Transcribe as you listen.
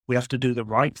We have to do the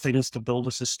right things to build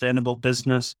a sustainable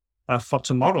business for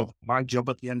tomorrow. My job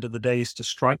at the end of the day is to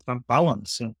strike that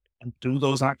balance and do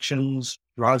those actions,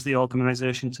 drive the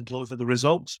organization to deliver the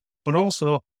results, but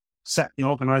also set the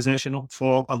organization up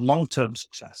for a long-term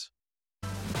success.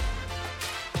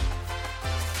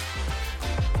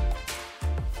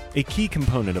 A key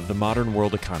component of the modern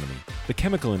world economy, the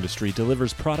chemical industry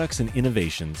delivers products and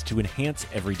innovations to enhance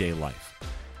everyday life.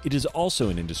 It is also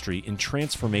an industry in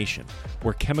transformation,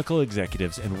 where chemical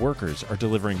executives and workers are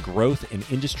delivering growth and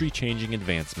industry-changing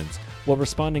advancements while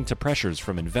responding to pressures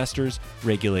from investors,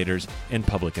 regulators, and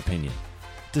public opinion.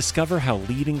 Discover how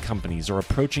leading companies are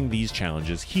approaching these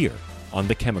challenges here on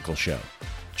The Chemical Show.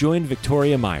 Join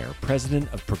Victoria Meyer,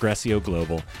 president of Progressio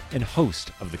Global and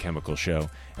host of The Chemical Show,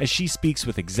 as she speaks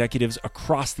with executives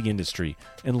across the industry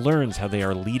and learns how they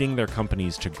are leading their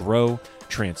companies to grow,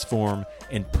 transform,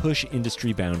 and push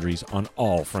industry boundaries on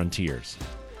all frontiers.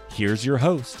 Here's your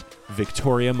host,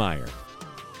 Victoria Meyer.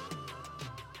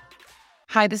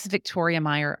 Hi, this is Victoria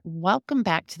Meyer. Welcome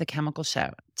back to The Chemical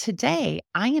Show. Today,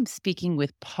 I am speaking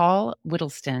with Paul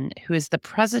Whittleston, who is the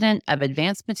president of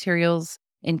Advanced Materials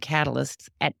and Catalysts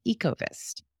at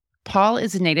Ecovyst. Paul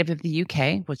is a native of the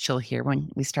UK, which you'll hear when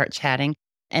we start chatting,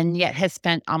 and yet has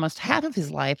spent almost half of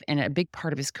his life and a big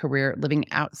part of his career living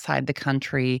outside the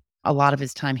country, a lot of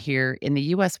his time here in the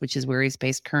US, which is where he's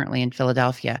based currently in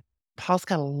Philadelphia. Paul's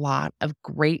got a lot of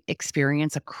great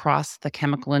experience across the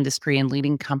chemical industry and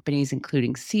leading companies,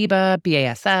 including SIBA,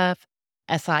 BASF,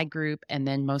 SI Group, and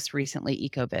then most recently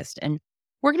Ecovyst. And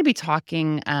we're going to be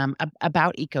talking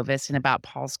about Ecovyst and about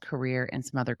Paul's career and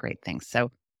some other great things. So,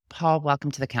 Paul,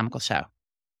 welcome to The Chemical Show.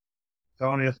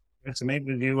 Sonia, it's to meet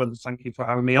with you, and thank you for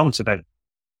having me on today.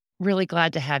 Really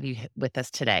glad to have you with us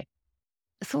today.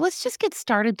 So let's just get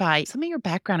started by some of your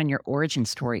background and your origin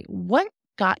story. What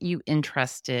got you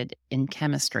interested in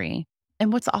chemistry,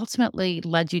 and what's ultimately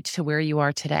led you to where you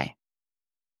are today?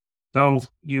 So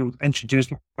you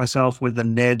introduced myself with a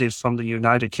native from the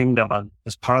United Kingdom, and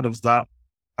as part of that,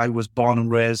 I was born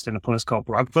and raised in a place called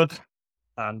Bradford.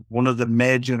 And one of the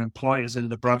major employers in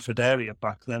the Bradford area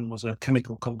back then was a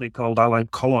chemical company called Allied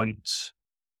Colloids.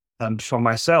 And for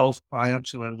myself, I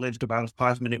actually lived about a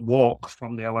 5-minute walk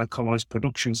from the Allied Colloids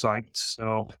production site.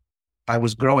 So I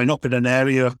was growing up in an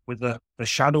area with the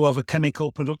shadow of a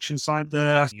chemical production site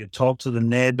there. You talk to the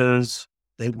neighbors,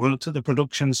 they worked at the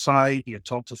production site. You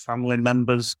talk to family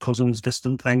members, cousins,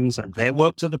 distant things, and they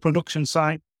worked at the production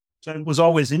site. So it was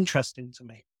always interesting to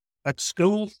me. At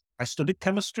school, I studied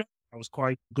chemistry. I was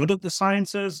quite good at the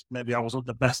sciences. Maybe I wasn't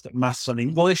the best at maths and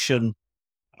English. And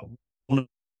one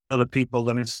of the people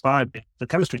that inspired me, the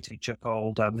chemistry teacher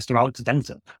called Mr. Alex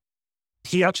Denton.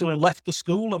 He actually left the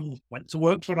school and went to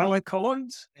work for Allied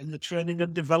Colloids in the training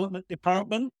and development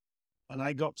department. And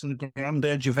I got to the grand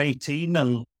age of 18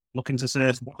 and looking to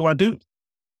say, what do I do?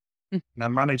 And I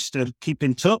managed to keep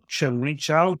in touch and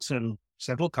reach out and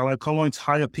said, look, Allied Colloids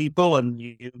hire people and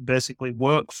you basically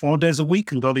work 4 days a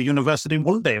week and go to university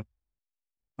one day.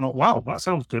 I thought, wow, that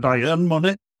sounds good. I earn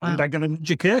money and I get an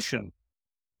education.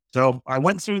 So I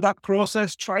went through that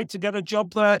process, tried to get a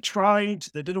job there,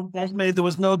 they didn't want me. There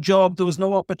was no job. There was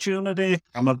no opportunity.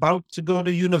 I'm about to go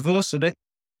to university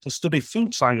to study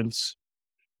food science.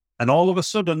 And all of a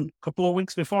sudden, a couple of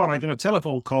weeks before, I get a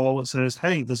telephone call that says,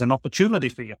 hey, there's an opportunity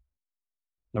for you.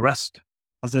 The rest,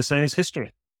 as they say, is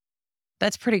history.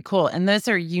 That's pretty cool. And those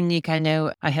are unique. I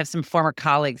know I have some former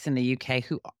colleagues in the UK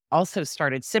who also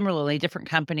started similarly different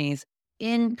companies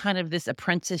in kind of this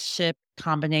apprenticeship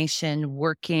combination,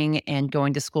 working and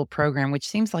going to school program, which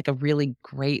seems like a really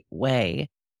great way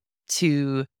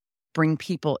to bring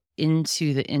people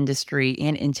into the industry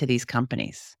and into these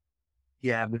companies.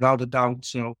 Yeah, without a doubt.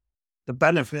 So the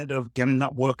benefit of getting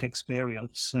that work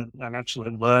experience and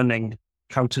actually learning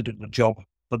how to do the job,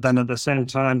 but then at the same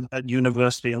time at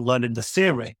university and learning the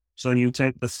theory. So you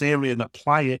take the theory and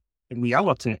apply it in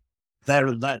reality there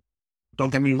and then. Don't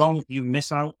get me wrong, you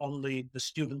miss out on the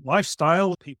student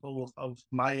lifestyle. People of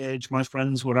my age, my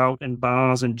friends were out in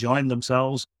bars enjoying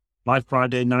themselves. My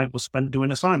Friday night was spent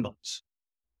doing assignments.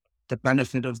 The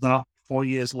benefit of that, 4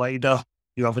 years later,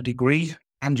 you have a degree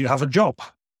and you have a job.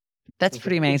 That's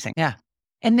pretty amazing. Yeah.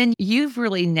 And then you've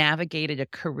really navigated a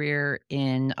career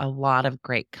in a lot of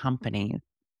great companies.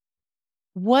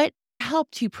 What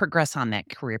helped you progress on that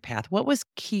career path? What was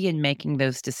key in making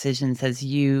those decisions as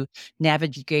you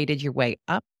navigated your way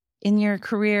up in your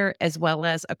career as well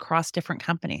as across different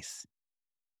companies?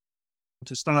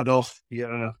 To start off,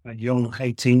 you're a young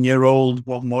 18-year-old.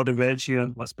 What motivates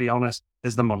you, let's be honest,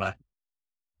 is the money.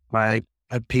 I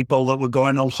had people that were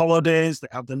going on holidays, they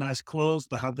had the nice clothes,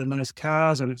 they had the nice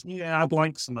cars, and I'd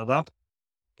like some of that.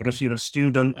 But if you're a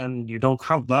student and you don't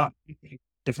have that,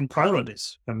 different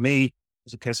priorities. For me,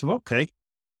 it's a case of, okay,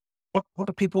 what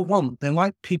do people want? They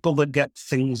like people that get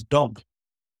things done.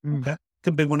 Mm. Okay.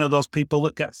 Can be one of those people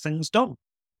that get things done.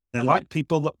 They like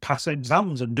people that pass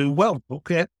exams and do well.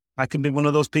 Okay. I can be one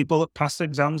of those people that pass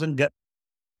exams and get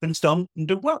things done and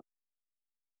do well.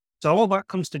 So all that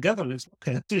comes together and it's,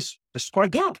 okay, this is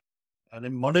quite good.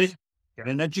 Earning money,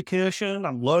 getting education,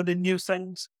 I'm learning new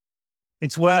things.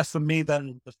 It's where, for me,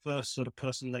 then the first sort of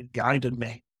person that guided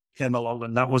me came along,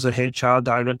 and that was a HR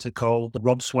director called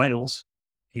Rob Swales.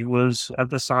 He was at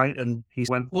the site and he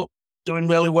went, look, doing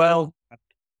really well. I've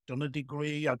done a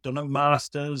degree, I've done a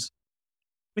master's.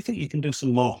 We think you can do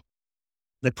some more.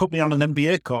 They put me on an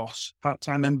MBA course,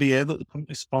 part-time MBA that the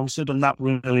company sponsored, and that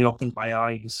really opened my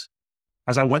eyes.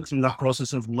 As I went through that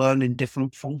process of learning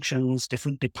different functions,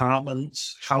 different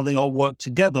departments, how they all work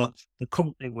together, the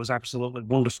company was absolutely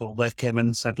wonderful. They came in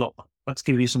and said, look, let's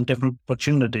give you some different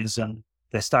opportunities. And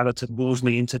they started to move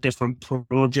me into different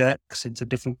projects, into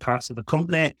different parts of the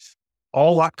company.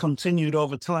 All that continued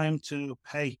over time to,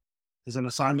 hey, there's an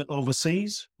assignment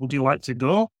overseas. Would you like to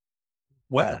go?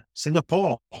 Where?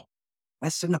 Singapore.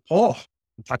 Where's Singapore?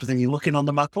 Type of thing. You're looking on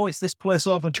the map. Oh, it's this place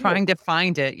over there. Trying to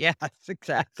find it. Yes,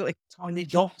 exactly. Tiny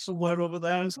dot somewhere over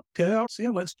there. It's okay. So yeah,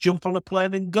 let's jump on a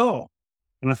plane and go.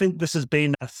 And I think this has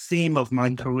been a theme of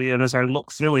my career as I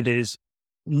look through it is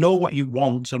know what you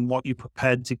want and what you're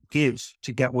prepared to give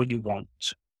to get what you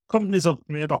want. Companies have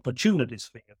created opportunities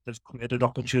for you. They've created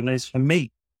opportunities for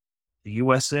me. The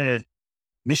USA,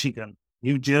 Michigan,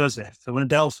 New Jersey,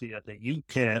 Philadelphia, the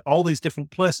UK, all these different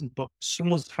places, but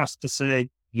someone has to say,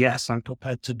 yes, I'm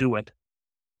prepared to do it.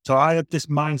 So I had this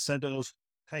mindset of,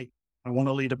 hey, I want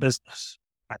to lead a business.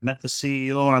 I met the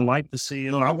CEO. I like the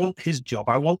CEO. I want his job.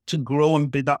 I want to grow and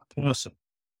be that person.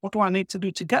 What do I need to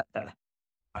do to get there?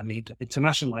 I need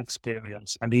international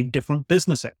experience. I need different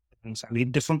business experience. I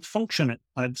need different function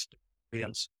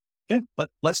experience. Okay, but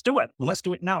let's do it. Let's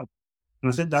do it now.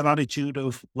 And I think that attitude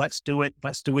of let's do it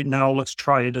now, let's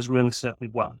try it has really served me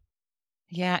well.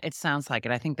 Yeah, it sounds like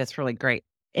it. I think that's really great.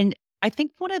 And I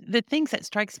think one of the things that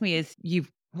strikes me is you've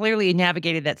clearly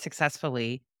navigated that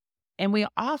successfully. And we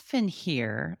often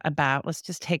hear about,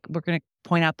 we're going to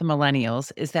point out the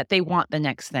millennials, is that they want the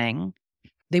next thing.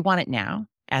 They want it now,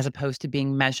 as opposed to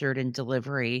being measured in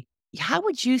delivery. How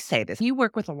would you say this? You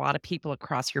work with a lot of people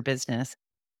across your business.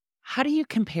 How do you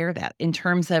compare that in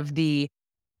terms of the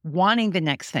wanting the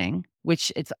next thing,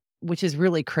 which is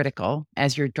really critical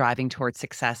as you're driving towards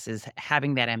success, is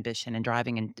having that ambition and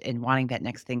driving and wanting that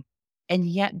next thing, and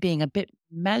yet being a bit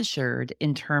measured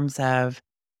in terms of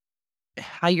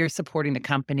how you're supporting the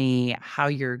company, how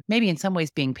you're maybe in some ways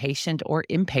being patient or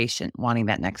impatient, wanting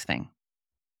that next thing.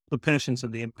 The patience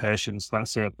and the impatience,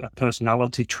 that's a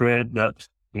personality trait that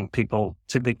people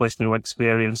typically through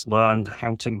experience learn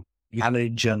how to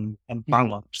manage and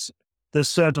balance. There's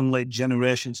certainly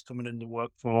generations coming in the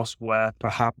workforce where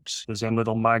perhaps there's a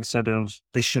little mindset of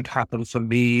this should happen for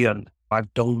me and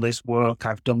I've done this work,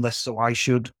 I've done this, so I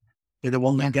should be the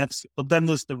one that gets it. But then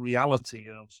there's the reality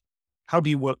of how do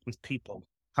you work with people?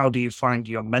 How do you find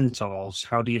your mentors?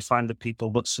 How do you find the people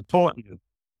that support you?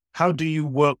 How do you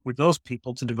work with those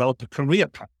people to develop a career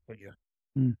path for you?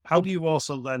 How do you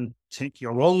also then take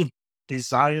your own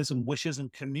desires and wishes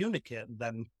and communicate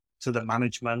them to the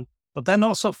management, but then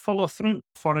also follow through?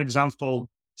 For example,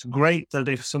 it's great that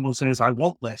if someone says, I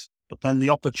want this, but then the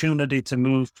opportunity to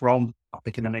move from, I'll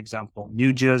pick an example,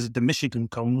 New Jersey to Michigan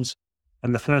comes,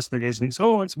 and the first thing is,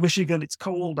 it's Michigan, it's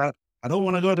cold, I don't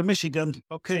want to go to Michigan.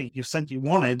 Okay, you've said you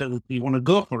want it and you want to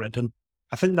go for it. And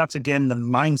I think that's, again, the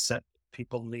mindset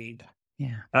people need.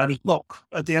 Yeah. And look,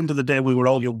 at the end of the day, we were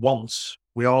all your wants.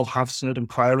 We all have certain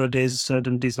priorities,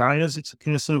 certain desires. It's a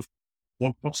case of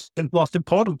what's most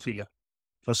important for you.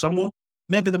 For someone,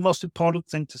 maybe the most important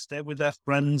thing to stay with their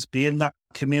friends, be in that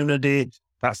community.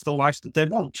 That's the life that they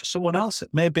want. For someone else, it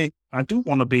may be, I do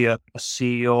want to be a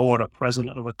CEO or a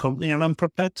president of a company, and I'm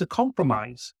prepared to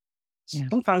compromise. Yeah.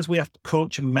 Sometimes we have to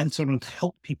coach and mentor and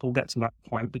help people get to that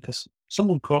point because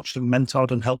someone coached and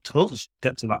mentored and helped us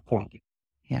get to that point.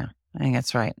 Yeah, I think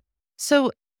that's right.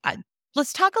 So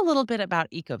let's talk a little bit about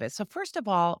Ecovyst. So first of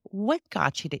all, what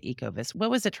got you to Ecovyst? What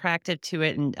was attractive to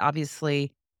it? And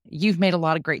obviously, you've made a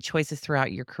lot of great choices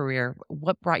throughout your career.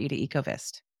 What brought you to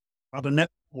Ecovyst? The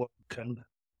network, and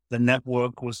the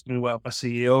network was through a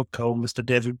CEO called Mr.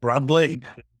 David Bradley,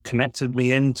 connected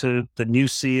me into the new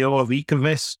CEO of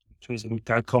Ecovyst, which was a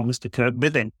guy called Mr. Kirk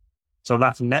Bidding. So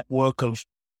that network of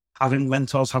having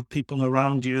mentors, have people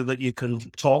around you that you can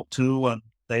talk to and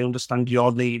they understand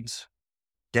your needs.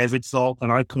 David thought that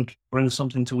I could bring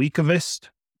something to Ecovyst,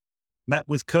 met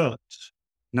with Kurt.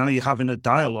 Now you're having a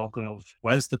dialogue of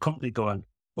where's the company going?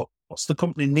 What's the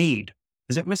company need?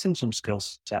 Is it missing some skill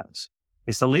sets?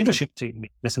 Is the leadership team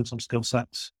missing some skill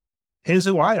sets? Here's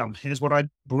who I am. Here's what I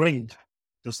bring.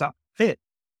 Does that fit?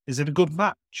 Is it a good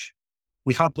match?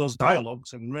 We had those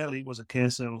dialogues, and really it was a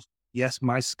case of, yes,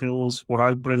 my skills, what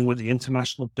I bring with the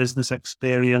international business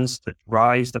experience that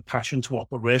drives the passion to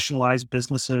operationalize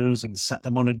businesses and set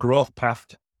them on a growth path.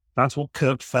 That's what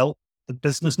Kirk felt the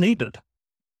business needed.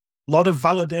 A lot of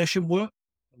validation work,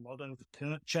 a lot of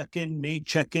Kirk check-in, me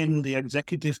check-in, the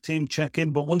executive team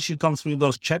check-in. But once you've gone through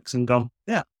those checks and gone,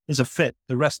 yeah, there's a fit,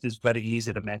 the rest is very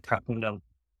easy to make happen. And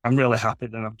I'm really happy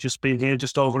that I've just been here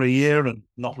just over a year and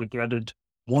not regretted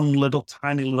one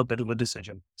tiny little bit of a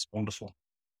decision. It's wonderful.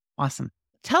 Awesome.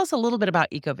 Tell us a little bit about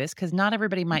Ecovyst, because not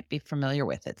everybody might be familiar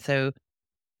with it. So,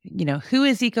 who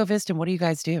is Ecovyst and what do you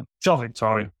guys do? Sure,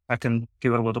 Victoria. I can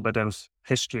give a little bit of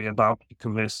history about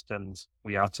Ecovyst and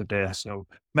we are today. So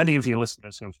many of your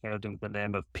listeners have heard of the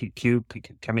name of PQ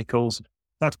Chemicals.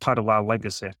 That's part of our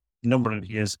legacy. A number of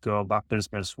years ago, that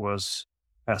business was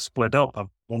split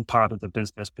up. One part of the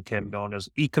business became known as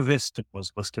Ecovyst. It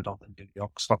was listed on the New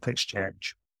York Stock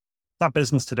Exchange. That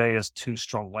business today has two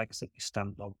strong legs that we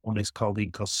stand on. One is called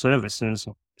Ecoservices.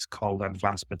 It's called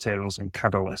Advanced Materials and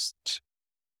Catalysts.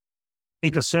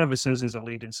 Ecoservices is a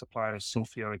leading supplier of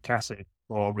sulfuric acid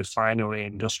for refinery,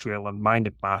 industrial, and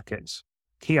mining markets.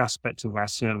 Key aspect of our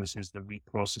service is the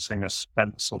reprocessing of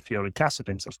spent sulfuric acid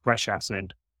into fresh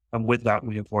acid, and with that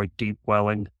we avoid deep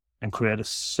welling and create a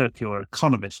circular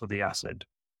economy for the acid.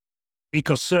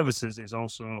 Ecoservices is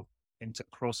also into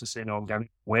processing organic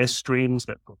waste streams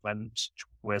that prevent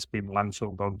waste being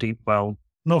landfilled or deep well,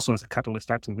 and also as a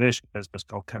catalyst activation business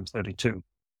called Chem32.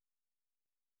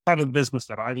 Part of the business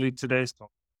that I lead today is called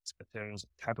Advanced Materials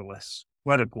and Catalysts.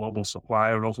 We're a global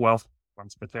supplier of wealth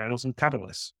advanced materials and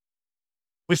catalysts.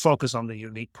 We focus on the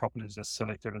unique properties of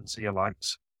silica and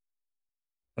zeolites.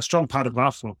 A strong part of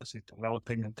our focus is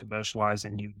developing and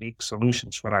commercializing unique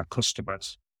solutions for our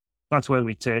customers. That's where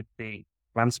we take the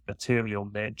advanced material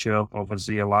nature of a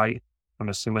zeolite and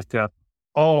a silica,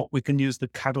 or we can use the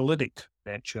catalytic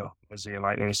nature of a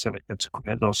zeolite or a silica to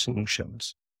create those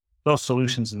solutions. Those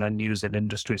solutions are then used in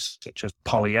industries such as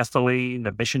polyethylene,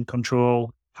 emission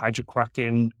control,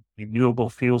 hydrocracking, renewable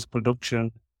fuels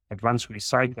production, advanced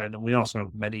recycling, and we also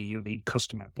have many unique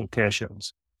customer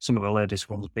applications. Some of the latest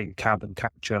ones being carbon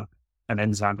capture and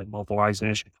enzyme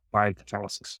immobilization for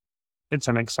biocatalysis. It's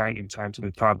an exciting time to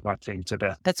be part of that team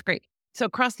today. That's great. So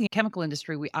across the chemical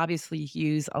industry, we obviously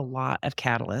use a lot of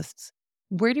catalysts.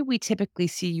 Where do we typically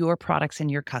see your products and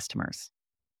your customers?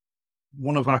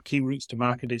 One of our key routes to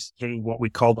market is through what we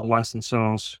call the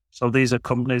licensors. So these are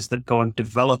companies that go and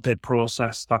develop a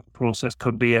process. That process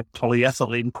could be a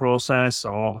polyethylene process,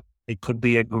 or it could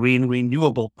be a green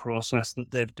renewable process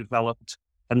that they've developed.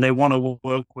 And they want to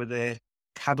work with a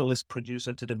catalyst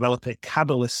producer to develop a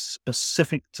catalyst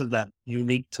specific to them,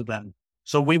 unique to them.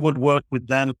 So we would work with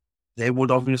them. They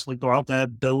would obviously go out there,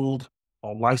 build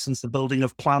or license the building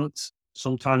of plants.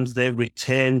 Sometimes they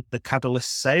retain the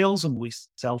catalyst sales and we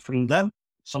sell from them.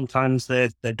 Sometimes they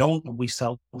don't, and we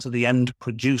sell to the end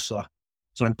producer.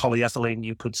 So in polyethylene,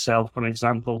 you could sell, for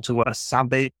example, to a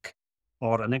SABIC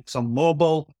or an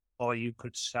ExxonMobil, or you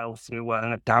could sell through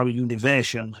a Dow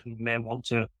Univation who may want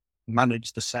to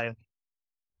manage the sale.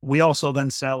 We also then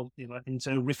sell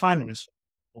into refineries.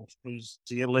 Through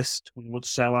Zeolist, we would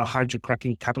sell our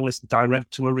hydrocracking catalyst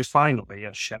direct to a refinery,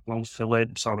 a Chevron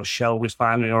Phillips or a Shell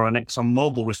refinery or an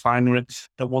ExxonMobil refinery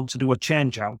that want to do a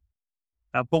change out.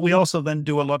 But we also then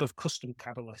do a lot of custom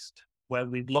catalyst, where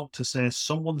we'd look to say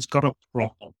someone's got a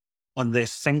problem and they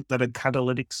think that a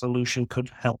catalytic solution could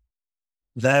help.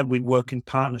 There we work in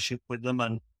partnership with them,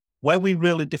 and where we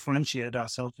really differentiate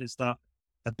ourselves is that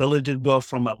ability to go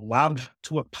from a lab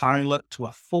to a pilot to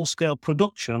a full-scale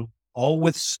production, all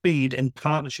with speed in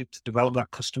partnership to develop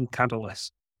that custom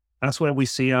catalyst. That's where we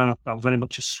see our very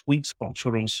much a sweet spot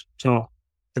for us. So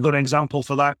a good example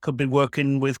for that could be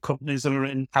working with companies that are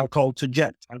in alcohol to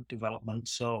jet type development.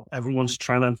 So everyone's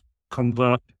trying to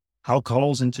convert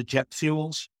alcohols into jet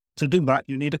fuels. To do that,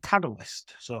 you need a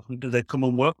catalyst. So who do they come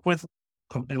and work with? A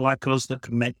company like us that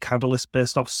can make catalysts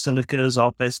based off silicas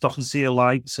or based off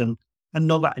zeolites and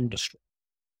know that industry.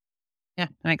 Yeah,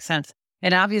 makes sense.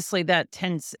 And obviously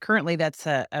currently that's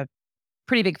a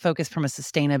pretty big focus from a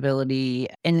sustainability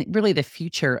and really the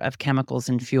future of chemicals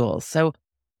and fuels. So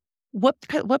what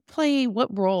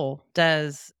role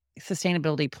does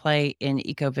sustainability play in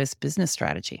Ecovyst business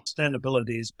strategy?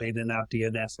 Sustainability has been in our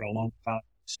DNA for a long time.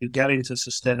 So you get into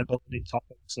sustainability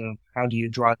topics of how do you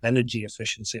drive energy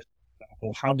efficiency,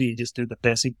 or how do you just do the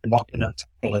basic blocking and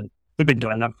tackling. We've been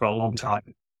doing that for a long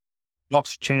time.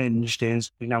 What's changed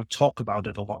is we now talk about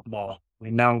it a lot more.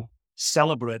 We now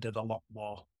celebrate it a lot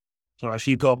more. So if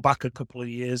you go back a couple of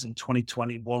years, in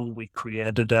 2021, we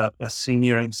created a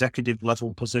senior executive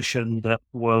level position that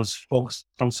was focused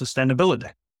on sustainability.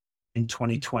 In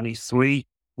 2023,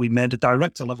 we made a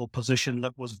director level position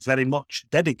that was very much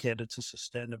dedicated to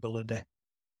sustainability.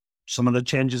 Some of the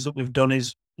changes that we've done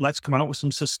is let's come out with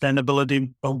some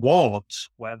sustainability awards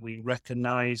where we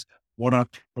recognize what our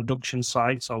production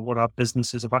sites or what our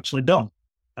businesses have actually done.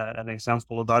 An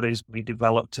example of that is we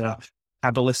developed a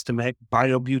catalyst to make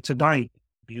biobutadiene,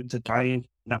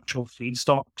 natural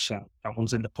feedstocks. That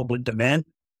one's in the public domain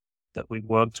that we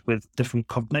worked with different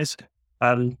companies.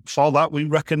 And for that, we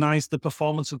recognize the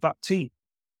performance of that team.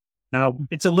 Now,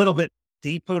 it's a little bit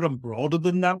deeper and broader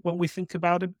than that when we think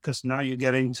about it, because now you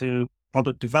get into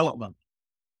product development.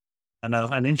 And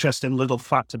an interesting little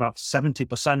fact, about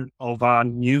 70% of our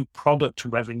new product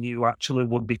revenue actually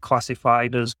would be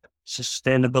classified as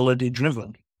sustainability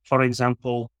driven. For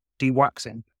example,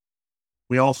 dewaxing.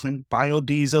 We all think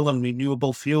biodiesel and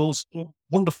renewable fuels,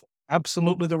 wonderful,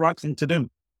 absolutely the right thing to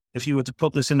do. If you were to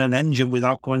put this in an engine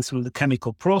without going through the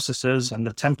chemical processes and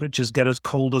the temperatures get as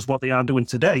cold as what they are doing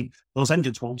today, those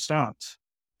engines won't start.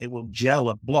 It will gel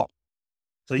and block.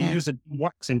 So you use a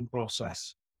dewaxing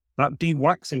process. That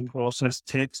dewaxing process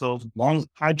takes those long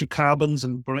hydrocarbons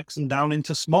and breaks them down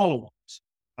into smaller ones.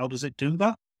 How does it do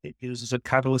that? It uses a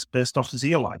catalyst based off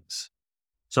zeolites.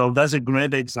 So there's a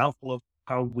great example of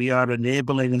how we are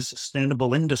enabling a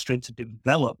sustainable industry to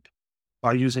develop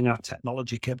by using our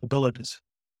technology capabilities.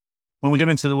 When we get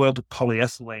into the world of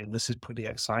polyethylene, this is pretty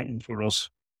exciting for us.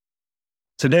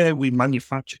 Today, we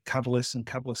manufacture catalysts and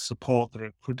catalyst support that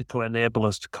are critical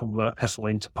enablers to convert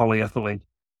ethylene to polyethylene.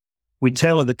 We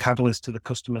tailor the catalyst to the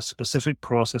customer's specific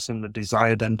process in the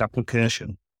desired end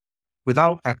application.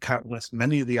 Without our catalyst,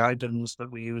 many of the items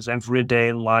that we use every day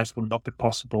in life would not be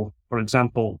possible. For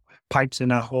example, pipes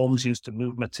in our homes used to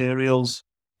move materials,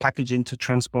 packaging to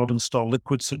transport and store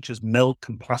liquids such as milk,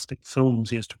 and plastic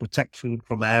films used to protect food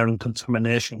from air and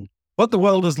contamination. But the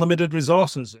world has limited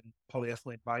resources, and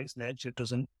polyethylene by its nature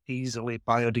doesn't easily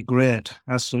biodegrade.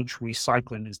 As such,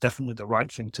 recycling is definitely the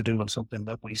right thing to do and something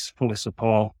that we fully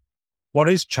support. What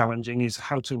is challenging is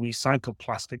how to recycle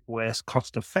plastic waste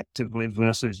cost effectively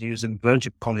versus using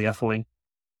virgin polyethylene.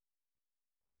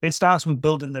 It starts with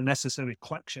building the necessary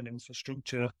collection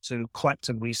infrastructure to collect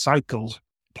and recycle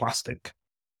plastic.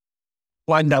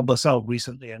 LyondellBasell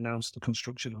recently announced the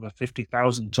construction of a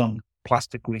 50,000-ton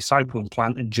plastic recycling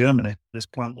plant in Germany. This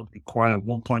plant would require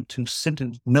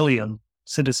 1.2 million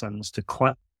citizens to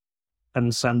collect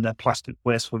and send their plastic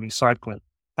waste for recycling.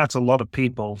 That's a lot of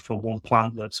people for one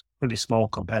plant that's pretty small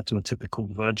compared to a typical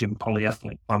virgin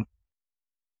polyethylene plant.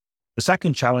 The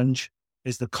second challenge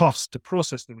is the cost to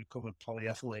process the recovered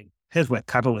polyethylene. Here's where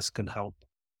catalysts can help.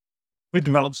 We've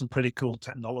developed some pretty cool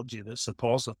technology that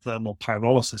supports the thermal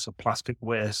pyrolysis of plastic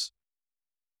waste.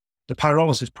 The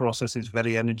pyrolysis process is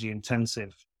very energy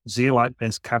intensive.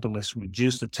 Zeolite-based catalysts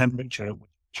reduce the temperature at which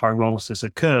pyrolysis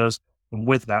occurs, and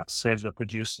with that, save the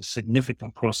producer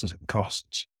significant processing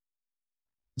costs.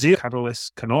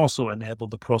 Catalysts can also enable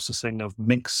the processing of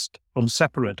mixed,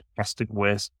 unseparated plastic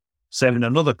waste, saving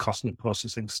another costly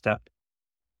processing step.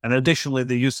 And additionally,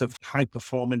 the use of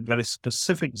high-performing, very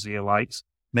specific zeolites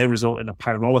may result in a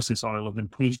pyrolysis oil of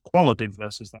improved quality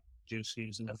versus that produced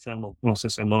using a thermal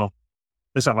processing oil.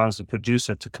 This allows the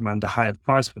producer to command a higher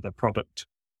price for their product.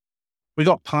 We've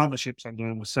got partnerships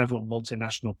ongoing with several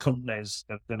multinational companies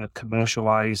that are going to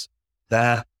commercialize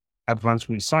their advanced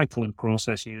recycling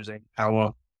process using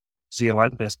our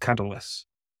zeolite-based catalysts.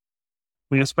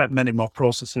 We expect many more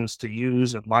processors to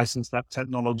use and license that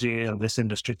technology and this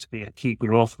industry to be a key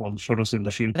growth one for us in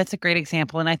the future. That's a great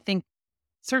example. And I think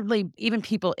certainly even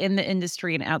people in the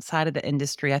industry and outside of the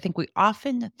industry, I think we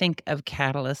often think of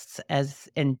catalysts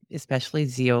and especially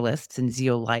zeolists and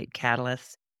zeolite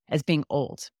catalysts as being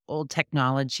old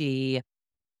technology,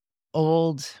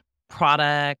 old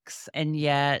products. And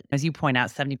yet, as you point out,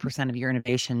 70% of your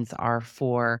innovations are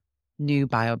for new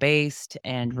bio-based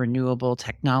and renewable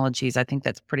technologies. I think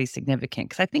that's pretty significant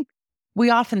because I think we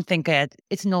often think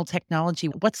it's an old technology.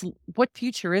 What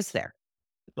future is there?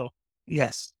 So,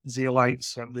 yes,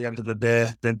 zeolites, at the end of the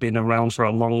day, they've been around for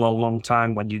a long, long, long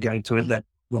time. When you get into it, they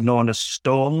were known as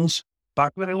stones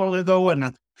back very long ago,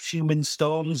 and human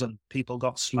stones, and people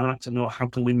got smart to know how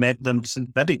can we make them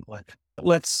synthetically.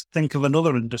 Let's think of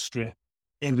another industry,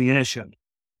 aviation.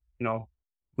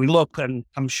 We look, and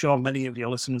I'm sure many of your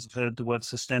listeners have heard the word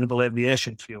sustainable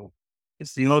aviation fuel.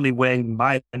 It's the only way, in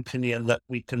my opinion, that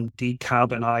we can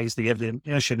decarbonize the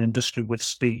aviation industry with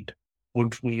speed.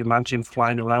 Would we imagine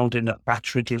flying around in a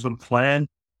battery-driven plane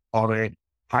or a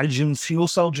hydrogen fuel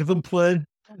cell-driven plane?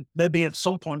 Maybe at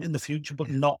some point in the future, but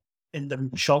not in the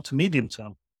short to medium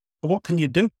term. But what can you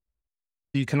do?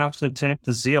 You can actually take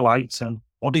the zeolites and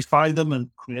modify them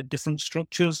and create different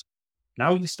structures.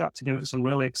 Now you start to get some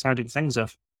really exciting things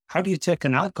of how do you take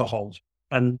an alcohol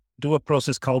and do a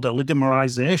process called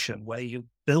oligomerization, where you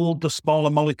build the smaller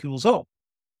molecules up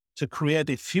to create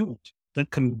a fuel that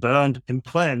can burn in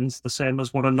planes the same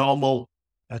as what a normal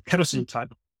kerosene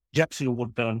type jet fuel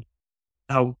would burn.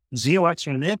 Now, zeolites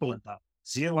are enabling that.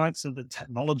 Zeolites are the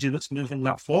technology that's moving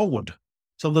that forward.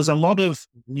 So there's a lot of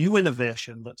new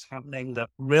innovation that's happening that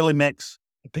really makes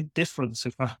a big difference.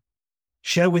 If I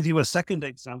share with you a second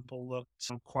example that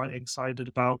I'm quite excited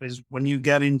about is when you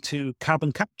get into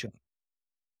carbon capture.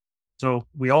 So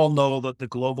we all know that the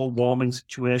global warming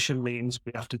situation means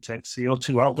we have to take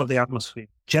CO2 out of the atmosphere.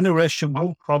 Generation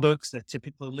one products, they're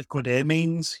typically liquid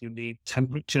amines. You need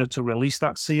temperature to release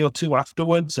that CO2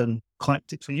 afterwards and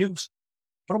collect it for use.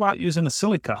 What about using a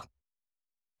silica?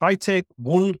 If I take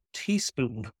one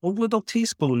little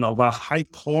teaspoon of a high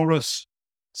porous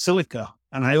silica,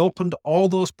 and I opened all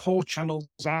those pore channels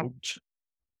out,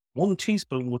 1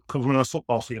 teaspoon would cover a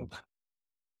football field.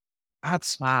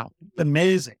 That's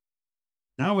amazing.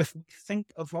 Now, if we think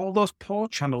of all those pore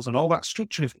channels and all that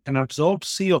structure, if it can absorb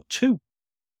CO2,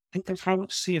 think of how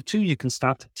much CO2 you can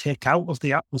start to take out of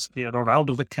the atmosphere or out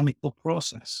of a chemical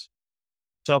process.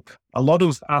 So a lot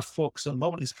of our focus at the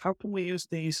moment is how can we use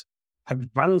these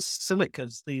advanced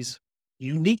silicas, these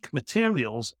unique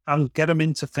materials, and get them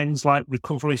into things like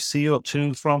recovery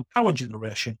CO2 from power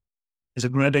generation is a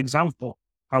great example.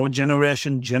 Power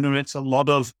generation generates a lot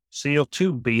of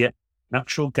CO2, be it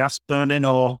natural gas burning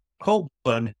or coal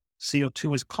burning.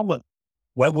 CO2 is common.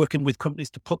 We're working with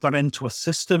companies to put that into a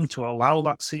system to allow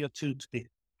that CO2 to be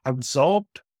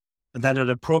absorbed and then at an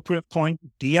appropriate point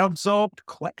deabsorbed,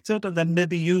 collected, and then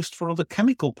maybe used for other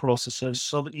chemical processes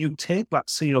so that you take that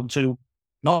CO2,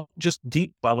 not just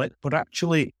deep well it, but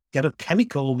actually get a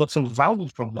chemical that's of value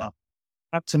from that.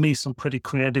 That to me is some pretty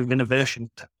creative innovation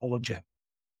technology.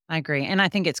 I agree. And I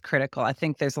think it's critical. I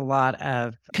think there's a lot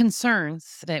of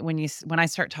concerns that when I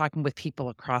start talking with people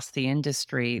across the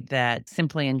industry that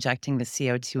simply injecting the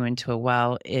CO2 into a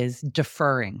well is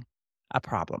deferring a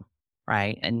problem,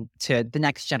 right? And to the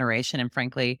next generation. And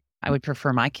frankly, I would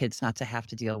prefer my kids not to have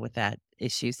to deal with that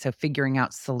issue. So figuring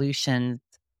out solutions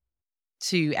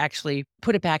to actually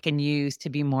put it back in use, to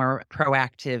be more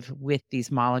proactive with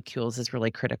these molecules is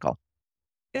really critical.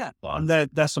 Yeah. And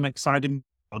there's some exciting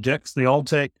projects. They all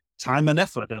take time and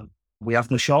effort. And we have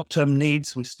the short-term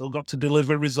needs. We've still got to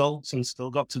deliver results and still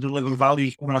got to deliver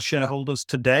value for our shareholders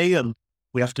today. And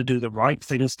we have to do the right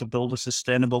things to build a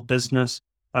sustainable business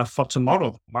for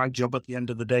tomorrow. My job at the end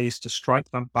of the day is to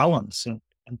strike that balance and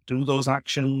do those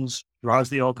actions, drive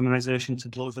the organization to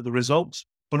deliver the results,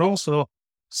 but also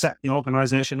set the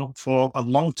organization up for a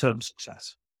long-term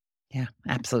success. Yeah,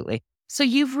 absolutely. So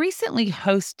you've recently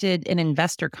hosted an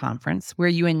investor conference where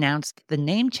you announced the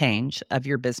name change of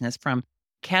your business from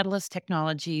Catalyst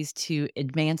Technologies to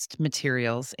Advanced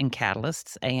Materials and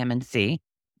Catalysts, AM&C.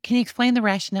 Can you explain the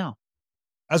rationale?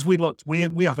 As we looked, we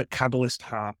have a catalyst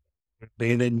heart. We've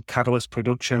been in catalyst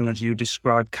production, as you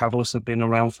described. Catalysts have been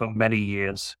around for many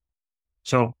years.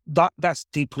 So that's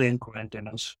deeply ingrained in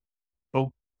us. But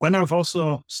when I've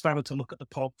also started to look at the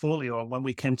portfolio, when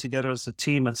we came together as a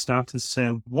team and started to say,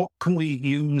 what can we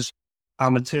use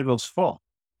our materials for?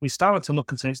 We started to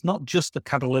look and say, it's not just the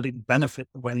catalytic benefit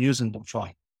that we're using them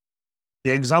for.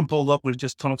 The example that we've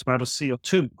just talked about of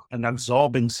CO2 and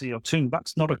absorbing CO2,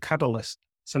 that's not a catalyst,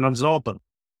 it's an absorbent.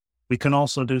 We can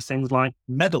also do things like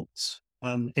metals.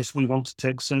 If we want to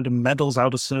take certain metals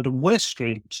out of certain waste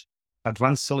streams,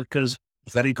 advanced silicas,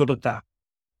 very good at that.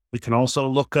 We can also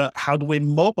look at how do we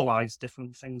mobilize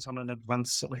different things on an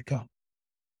advanced silica.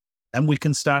 Then we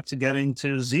can start to get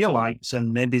into zeolites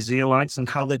and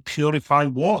how they purify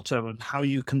water and how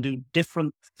you can do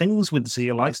different things with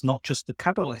zeolites, not just the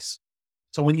catalyst.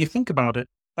 So when you think about it,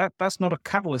 that's not a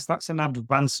catalyst, that's an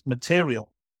advanced material.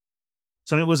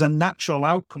 So it was a natural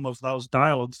outcome of those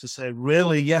dialogues to say,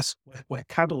 really, yes, we're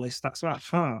catalysts, that's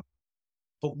right.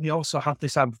 But we also have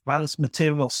this advanced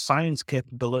material science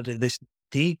capability, this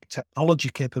deep technology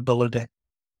capability.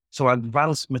 So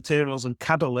advanced materials and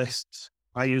catalysts,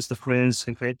 I use the phrase,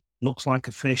 if it looks like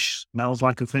a fish, smells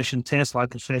like a fish, and tastes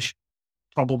like a fish,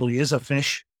 probably is a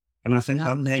fish. And I think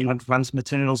that name, advanced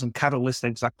materials and catalysts,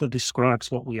 exactly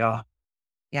describes what we are.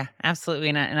 Yeah, absolutely.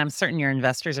 And I'm certain your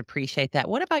investors appreciate that.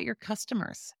 What about your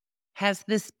customers? Has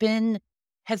this been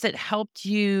Has it helped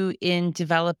you in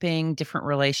developing different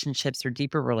relationships or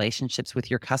deeper relationships with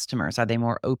your customers? Are they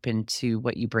more open to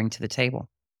what you bring to the table?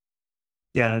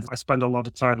 Yeah, I spend a lot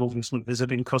of time obviously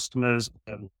visiting customers.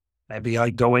 And maybe I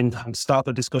go in and start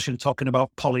the discussion talking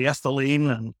about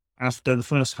polyethylene. And after the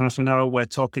first half an hour, we're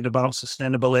talking about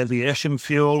sustainable aviation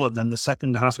fuel. And then the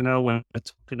second half an hour, we're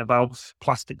talking about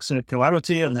plastic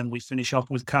circularity. And then we finish off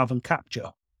with carbon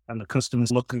capture. And the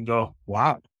customers look and go,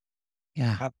 wow,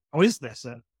 Yeah. how is this?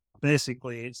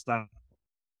 Basically, it's that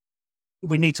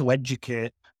we need to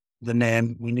educate the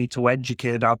name. We need to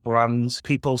educate our brands.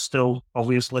 People still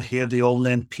obviously hear the old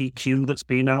name PQ that's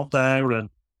been out there. And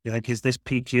you're like, is this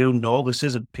PQ? No, this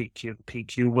isn't PQ.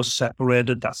 PQ was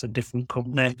separated. That's a different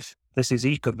company. This is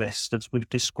Ecovyst, as we've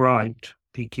described.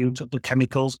 PQ took the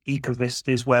chemicals. Ecovyst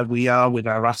is where we are with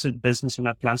our acid business and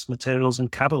advanced materials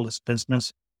and catalyst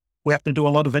business. We have to do a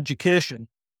lot of education.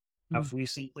 I've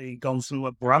recently gone through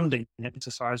a branding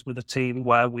exercise with a team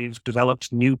where we've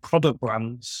developed new product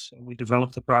brands. We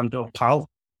developed the brand Opal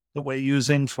that we're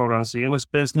using for our Zealous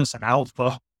business and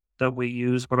Alpha that we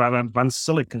use for our advanced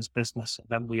silicons business. And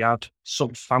then we add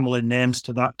sub-family names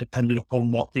to that depending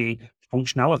upon what the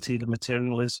functionality of the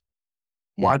material is.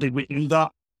 Yeah. Why did we do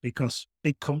that? Because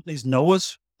big companies know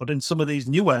us, but in some of these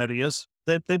new areas,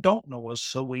 they don't know us.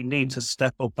 So we need to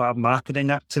step up our marketing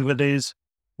activities.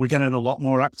 We're getting a lot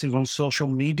more active on social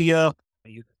media.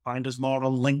 You can find us more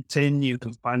on LinkedIn. You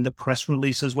can find the press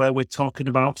releases where we're talking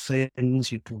about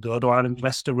things. You can go to our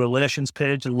investor relations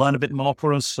page and learn a bit more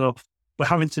for us. So we're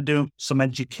having to do some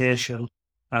education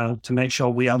to make sure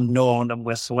we are known and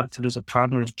we're selected as a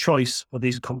partner of choice for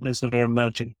these companies that are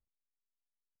emerging.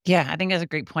 Yeah, I think that's a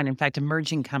great point. In fact,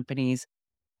 emerging companies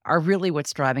are really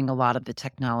what's driving a lot of the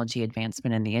technology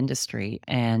advancement in the industry.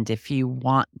 And if you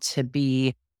want to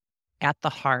be at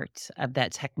the heart of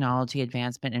that technology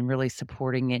advancement and really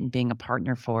supporting it and being a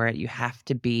partner for it, you have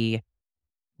to be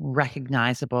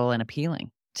recognizable and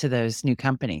appealing to those new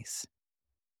companies.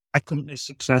 My company's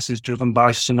success is driven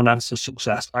by someone else's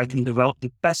success. I can develop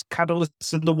the best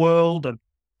catalysts in the world and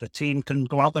the team can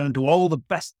go out there and do all the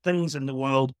best things in the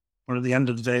world. But at the end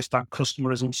of the day, if that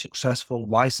customer isn't successful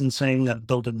licensing and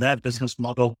building their business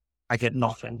model, I get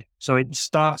nothing. So it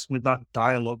starts with that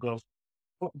dialogue of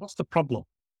what's the problem?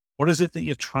 What is it that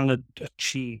you're trying to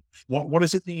achieve? What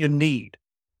is it that you need?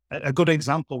 A good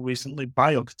example recently,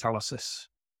 biocatalysis.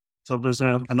 So there's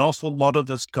an awful lot of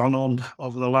that's gone on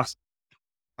over the last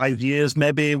 5 years,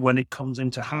 maybe, when it comes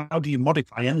into how do you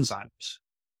modify enzymes?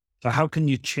 So how can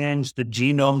you change the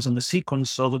genomes and the sequence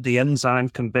so that the enzyme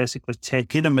can basically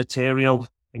take in a material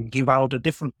and give out a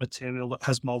different material that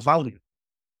has more value?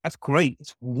 That's great.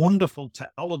 It's wonderful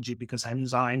technology because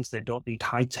enzymes, they don't need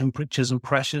high temperatures and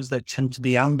pressures. They tend to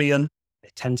be ambient. They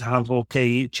tend to have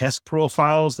okay EHS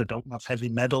profiles. They don't have heavy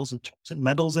metals and toxic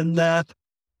metals in there.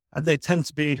 And they tend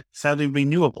to be fairly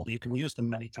renewable. You can use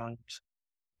them many times.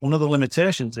 One of the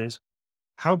limitations is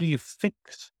how do you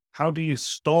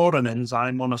store an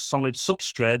enzyme on a solid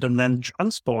substrate and then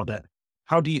transport it?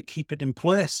 How do you keep it in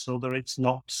place so that it's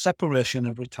not separation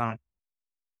every time?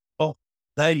 Well,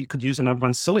 there you could use an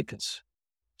advanced silicons.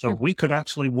 So we could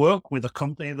actually work with a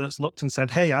company that's looked and said,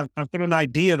 hey, I've got an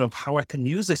idea of how I can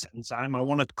use this enzyme. I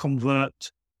want to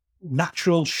convert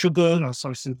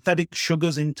synthetic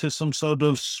sugars into some sort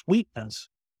of sweeteners,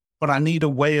 but I need a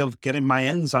way of getting my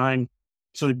enzyme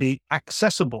to be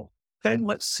accessible. Okay,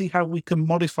 let's see how we can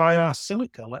modify our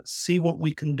silica. Let's see what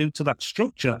we can do to that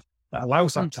structure that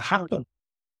allows that to happen.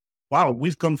 Wow,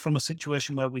 we've gone from a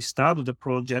situation where we started a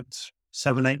project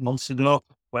 7-8 months ago,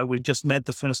 where we've just made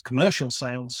the first commercial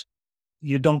sales.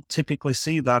 You don't typically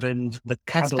see that in the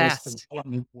catalyst and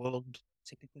development world. It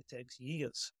typically takes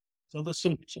years. So there's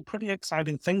some pretty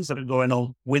exciting things that are going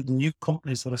on with new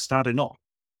companies that are starting up.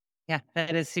 Yeah,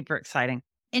 that is super exciting.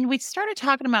 And we started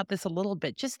talking about this a little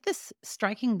bit, just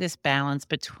striking this balance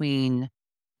between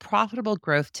profitable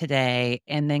growth today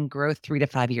and then growth 3 to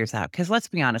 5 years out. Because let's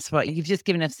be honest, you've just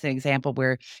given us an example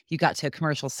where you got to a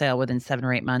commercial sale within 7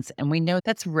 or 8 months, and we know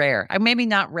that's rare. Maybe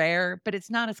not rare, but it's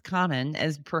not as common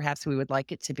as perhaps we would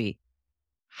like it to be.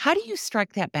 How do you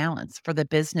strike that balance for the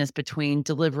business between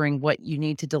delivering what you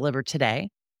need to deliver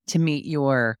today to meet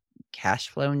your cash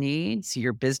flow needs,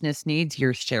 your business needs,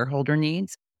 your shareholder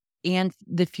needs, and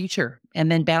the future,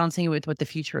 and then balancing it with what the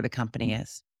future of the company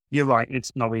is? You're right.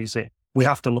 It's not easy. We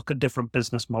have to look at different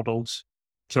business models.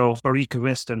 So for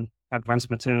Ecovyst and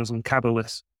advanced materials and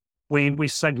catalysts, we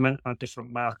segment our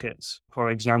different markets.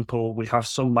 For example, we have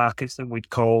some markets that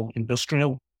we'd call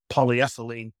industrial.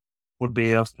 Polyethylene would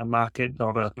be a market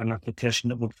or an application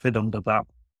that would fit under that.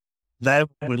 There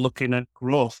we're looking at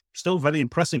growth, still very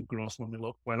impressive growth when we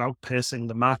look. We're outpacing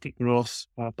the market growth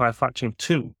by a factor of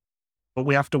 2. But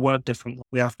we have to work differently.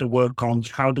 We have to work on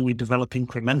how do we develop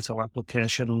incremental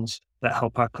applications that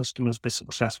help our customers be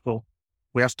successful.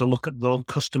 We have to look at those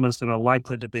customers that are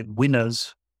likely to be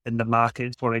winners in the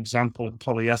market. For example,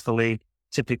 polyethylene,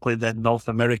 typically they're North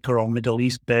America or Middle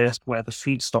East based, where the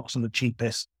feedstocks are the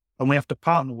cheapest. And we have to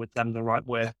partner with them the right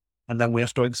way. And then we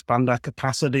have to expand our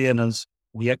capacity. And as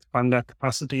we expand our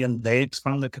capacity and they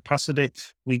expand their capacity,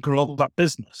 we grow that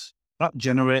business. That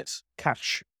generates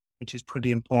cash, which is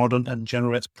pretty important, and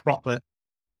generates profit,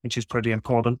 which is pretty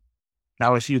important.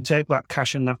 Now, if you take that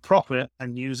cash and that profit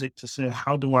and use it to say,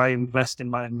 how do I invest in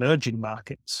my emerging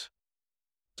markets?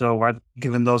 So I've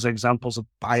given those examples of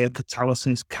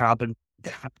biocatalysis, carbon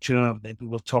capture. Maybe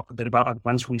we'll talk a bit about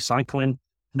advanced recycling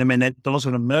in a minute. Those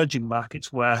are emerging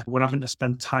markets where we're having to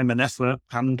spend time and effort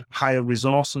and hire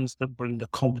resources that bring the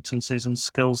competencies and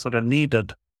skills that are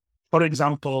needed. For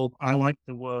example, I like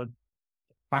the word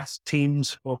fast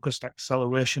teams, focused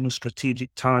acceleration of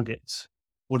strategic targets.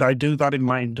 Would I do that in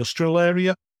my industrial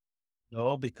area?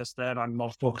 No, because there I'm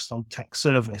more focused on tech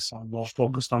service. I'm more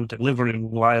focused on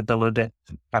delivering reliability.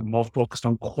 I'm more focused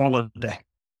on quality.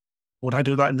 Would I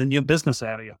do that in the new business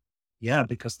area? Yeah,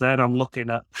 because there I'm looking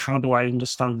at how do I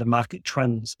understand the market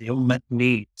trends, the unmet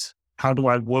needs? How do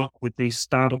I work with these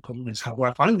startup companies? How do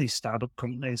I find these startup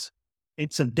companies?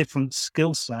 It's a different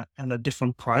skill set and a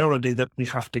different priority that we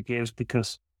have to give,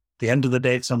 because at the end of the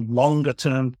day, it's a longer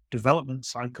term development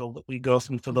cycle that we go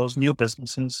through for those new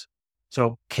businesses.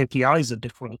 So KPIs are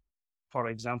different. For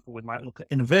example, we might look at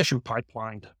innovation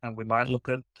pipeline and we might look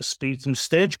at the speed through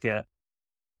stage gate.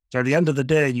 So at the end of the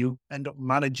day, you end up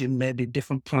managing maybe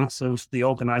different parts of the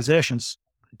organizations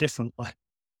differently.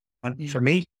 And for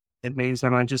me, it means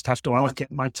that I just have to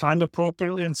allocate my time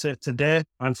appropriately and say, today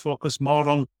I'm focused more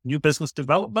on new business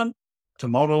development.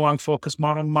 Tomorrow I'm focused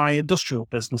more on my industrial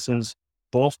businesses.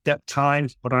 Both get time,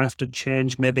 but I have to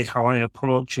change maybe how I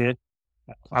approach it.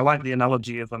 I like the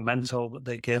analogy of a mentor that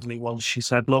they gave me once. She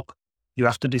said, look, you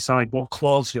have to decide what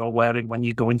clothes you're wearing when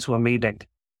you go into a meeting.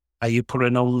 Are you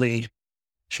putting on the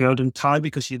shirt and tie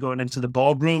because you're going into the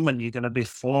boardroom and you're going to be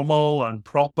formal and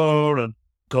proper and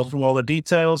go through all the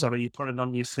details? Or are you putting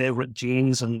on your favorite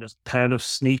jeans and a pair of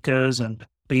sneakers and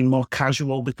being more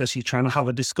casual because you're trying to have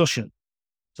a discussion?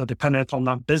 So depending upon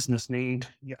that business need,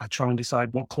 I try and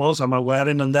decide what clothes am I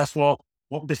wearing, and therefore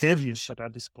what behaviors should I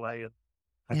display. And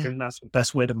I think that's the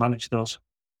best way to manage those.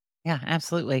 Yeah,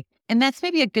 absolutely. And that's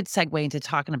maybe a good segue into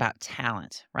talking about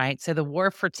talent, right? So the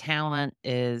war for talent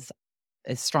is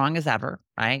as strong as ever,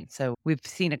 right? So we've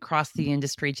seen across the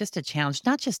industry just a challenge,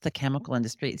 not just the chemical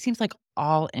industry. It seems like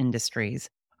all industries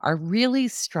are really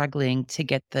struggling to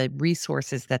get the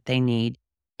resources that they need.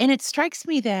 And it strikes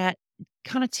me that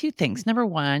kind of two things. Number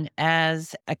one,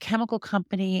 as a chemical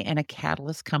company and a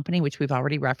catalyst company, which we've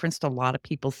already referenced, a lot of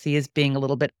people see as being a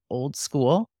little bit old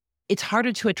school. It's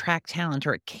harder to attract talent,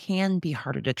 or it can be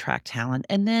harder to attract talent.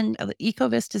 And then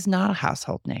Ecovyst is not a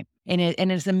household name.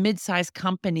 And as a mid-sized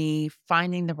company,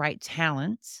 finding the right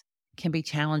talents can be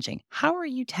challenging. How are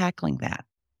you tackling that?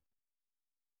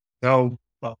 So,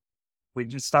 well, we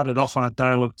just started off on a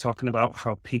dialogue talking about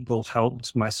how people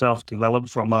helped myself develop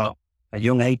from a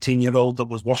young 18-year-old that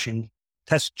was washing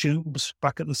test tubes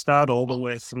back at the start all the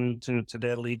way through to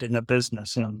today leading a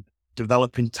business. And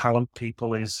developing talent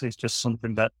people is just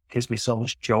something that gives me so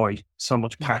much joy, so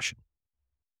much passion.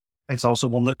 It's also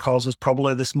one that causes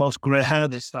probably this most grey hair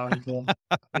this time.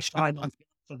 Which I don't think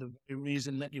for the very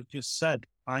reason that you've just said.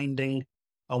 Finding,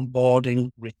 onboarding,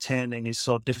 retaining is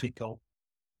so difficult.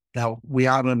 Now, we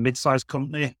are a mid-sized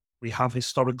company. We have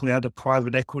historically had a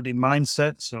private equity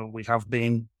mindset, so we have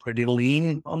been pretty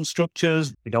lean on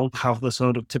structures. We don't have the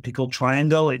sort of typical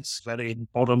triangle. It's very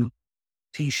bottom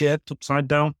T-shaped, upside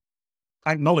down.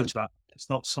 I acknowledge that. It's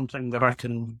not something that I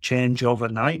can change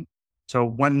overnight. So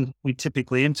when we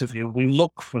typically interview, we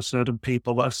look for certain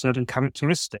people that have certain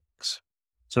characteristics.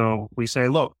 So we say,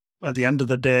 look, at the end of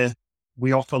the day,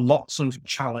 we offer lots of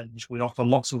challenge. We offer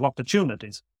lots of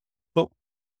opportunities, but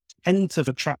tend to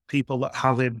attract people that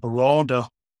have a broader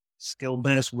skill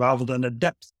base rather than a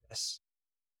depth base.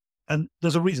 And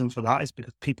there's a reason for that. It's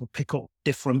because people pick up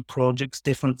different projects,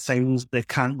 different things. They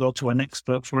can't go to an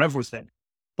expert for everything.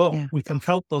 But we can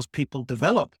help those people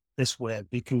develop this way.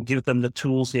 We can give them the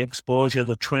tools, the exposure,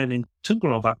 the training to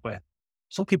grow that way.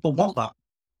 Some people want that.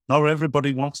 Not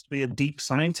everybody wants to be a deep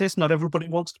scientist. Not everybody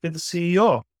wants to be the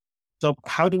CEO. So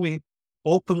how do we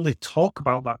openly talk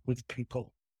about that with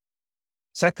people?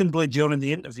 Secondly, during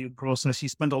the interview process, you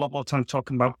spend a lot more time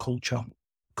talking about culture.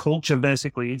 Culture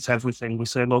basically is everything. We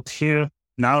say, look, here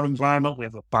In our environment, we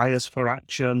have a bias for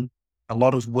action, a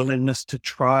lot of willingness to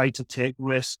try to take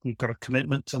risks. We've got a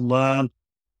commitment to learn.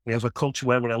 We have a culture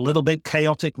where we're a little bit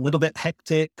chaotic, a little bit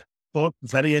hectic, but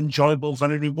very enjoyable,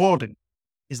 very rewarding.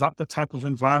 Is that the type of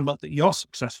environment that you're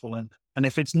successful in? And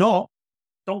if it's not,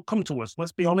 don't come to us.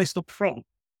 Let's be honest up front.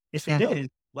 If it is,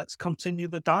 let's continue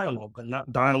the dialogue. And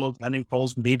that dialogue then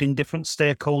involves meeting different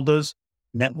stakeholders,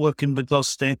 networking with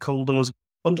those stakeholders,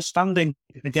 understanding,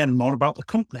 again, more about the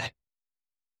company.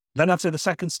 Then I'd say the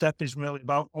second step is really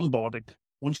about onboarding.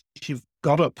 Once you've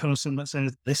got a person that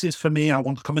says, this is for me, I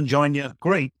want to come and join you,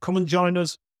 great, come and join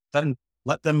us. Then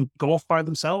let them go off by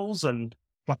themselves and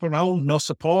flap around, no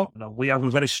support. We have a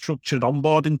very structured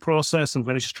onboarding process and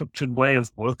very structured way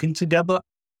of working together.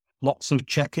 Lots of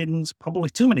check-ins, probably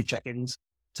too many check-ins,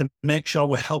 to make sure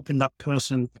we're helping that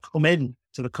person come in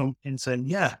to the company and saying,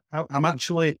 yeah, I'm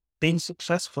actually being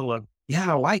successful. And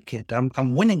yeah, I like it.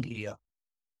 I'm winning here.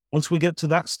 Once we get to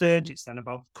that stage, it's then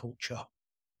about culture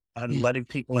and letting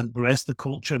people embrace the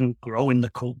culture and grow in the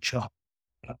culture.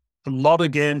 A lot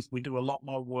of games, we do a lot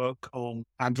more work on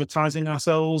advertising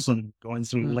ourselves and going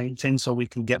through LinkedIn so we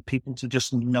can get people to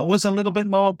just know us a little bit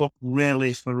more. But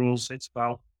really for us, it's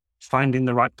about finding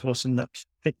the right person that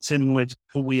fits in with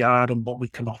who we are and what we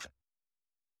can offer.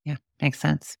 Yeah, makes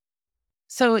sense.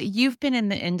 So you've been in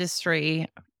the industry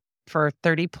for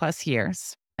 30 plus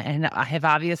years, and I have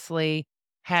obviously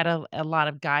had a lot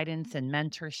of guidance and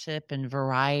mentorship and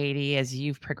variety as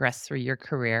you've progressed through your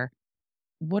career.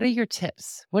 What are your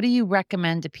tips? What do you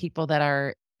recommend to people that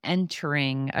are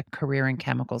entering a career in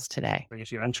chemicals today?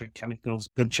 If you're entering chemicals,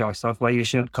 good choice. That's where you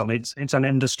should come. It's an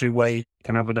industry where you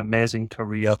can have an amazing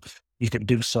career. You can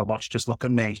do so much. Just look at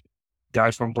me.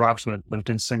 Guy from Bradford, lived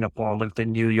in Singapore, lived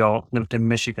in New York, lived in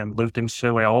Michigan, lived in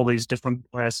Philly, all these different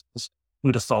places.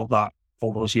 Who'd have thought that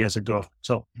all those years ago?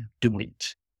 So do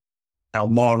it. Now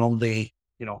more on the,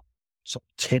 some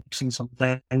tips and some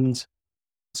things.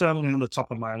 Certainly on the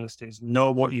top of my list is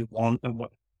know what you want and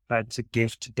what you're prepared to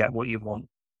give to get what you want.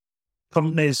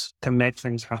 Companies can make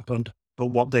things happen, but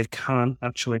what they can't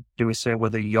actually do is say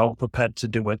whether you're prepared to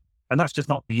do it. And that's just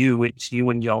not you, it's you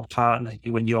and your partner,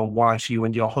 you and your wife, you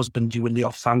and your husband, you and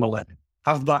your family.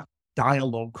 Have that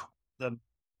dialogue. Then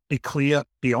be clear,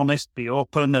 be honest, be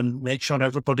open, and make sure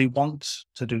everybody wants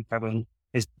to do better and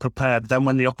is prepared. Then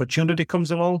when the opportunity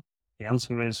comes along, the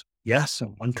answer is yes,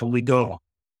 and when can we go?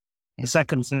 The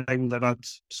second thing that I'd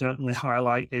certainly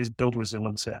highlight is build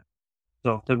resiliency.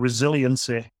 So the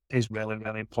resiliency is really,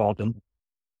 really important.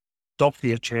 Don't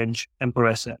fear change,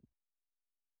 embrace it.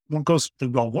 What goes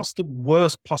wrong? What's the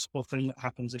worst possible thing that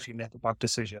happens if you make a bad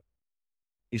decision?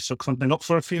 You suck something up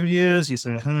for a few years, you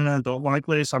say, I don't like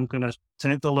this, I'm going to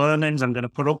take the learnings, I'm going to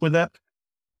put up with it.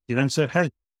 You then say, hey,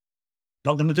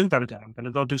 not going to do that again. I'm going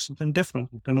to go do something different.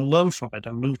 I'm going to learn from it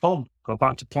and move on. Go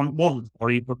back to point one. What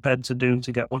are you prepared to do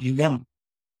to get what you want?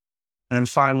 And then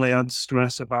finally, I'd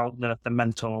stress about the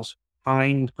mentors.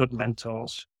 Find good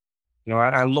mentors.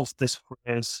 I love this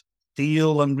phrase,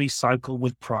 steal and recycle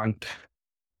with pride.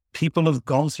 People have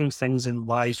gone through things in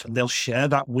life and they'll share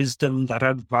that wisdom, that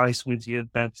advice with you.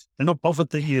 They're not bothered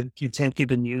that you take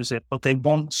it and use it, but they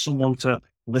want someone to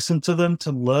listen to them,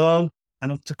 to learn,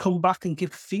 and to come back and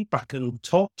give feedback and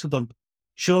talk to them,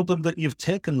 show them that you've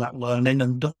taken that learning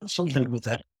and done something with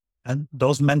it. And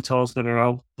those mentors that are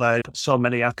out there, so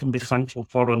many I can be thankful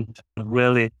for and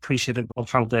really appreciative of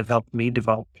how they've helped me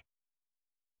develop.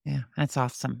 Yeah, that's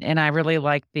awesome. And I really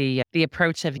like the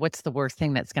approach of what's the worst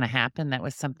thing that's going to happen. That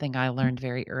was something I learned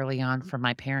very early on from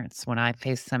my parents when I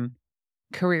faced some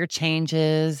career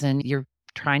changes and you're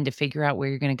trying to figure out where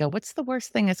you're going to go. What's the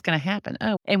worst thing that's going to happen?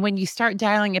 Oh, and when you start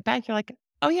dialing it back, you're like,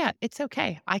 oh yeah, it's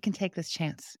okay. I can take this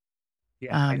chance.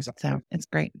 Yeah, exactly. So it's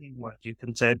great. You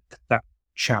can take that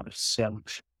chance.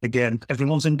 Again,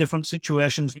 everyone's in different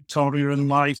situations, Victoria, in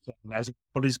life.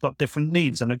 Everybody's got different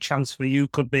needs, and a chance for you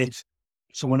could be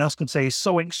someone else could say it's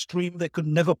so extreme they could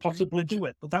never possibly do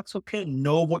it. But that's okay.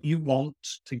 Know what you want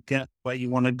to get where you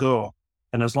want to go.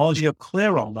 And as long as you're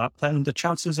clear on that, then the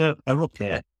chances are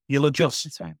okay. You'll adjust.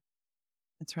 That's right.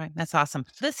 That's right. That's awesome.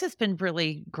 This has been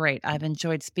really great. I've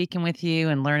enjoyed speaking with you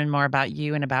and learning more about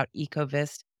you and about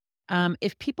Ecovyst.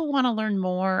 If people want to learn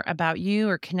more about you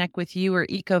or connect with you or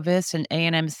Ecovyst and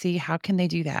ANMC, how can they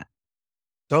do that?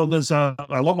 So there's a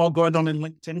lot more going on in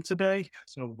LinkedIn today.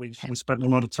 So we spent a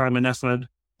lot of time and effort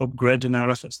upgrading our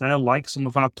efforts there. Like some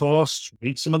of our posts,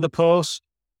 read some of the posts.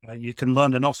 You can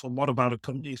learn an awful lot about a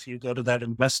company if you go to their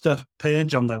investor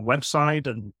page on their website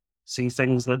and see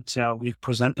things that we've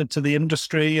presented to the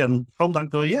industry. And from that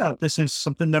go, yeah, this is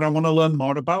something that I want to learn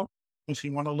more about. If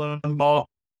you want to learn more,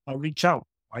 reach out.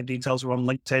 My details are on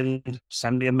LinkedIn.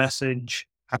 Send me a message.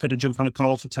 happy to jump on a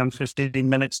call for 10, 15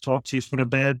 minutes, talk to you for a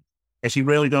bit. If you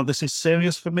really know this is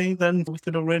serious for me, then we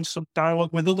could arrange some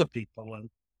dialogue with other people. And at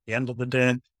the end of the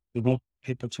day, we want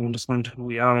people to understand who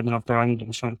we are and our brand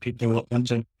and find people that want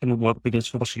to work with us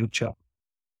for the future.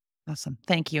 Awesome.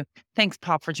 Thank you. Thanks,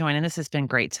 Paul, for joining. This has been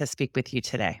great to speak with you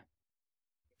today.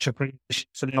 Appreciate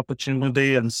the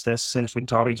opportunity and stay safe and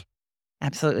Tori.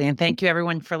 Absolutely. And thank you,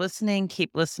 everyone, for listening.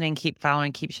 Keep listening, keep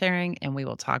following, keep sharing, and we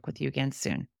will talk with you again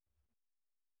soon.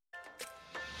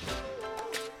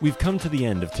 We've come to the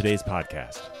end of today's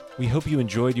podcast. We hope you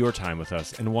enjoyed your time with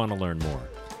us and want to learn more.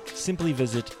 Simply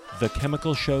visit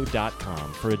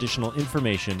thechemicalshow.com for additional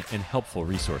information and helpful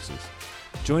resources.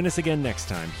 Join us again next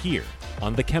time here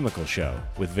on The Chemical Show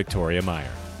with Victoria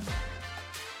Meyer.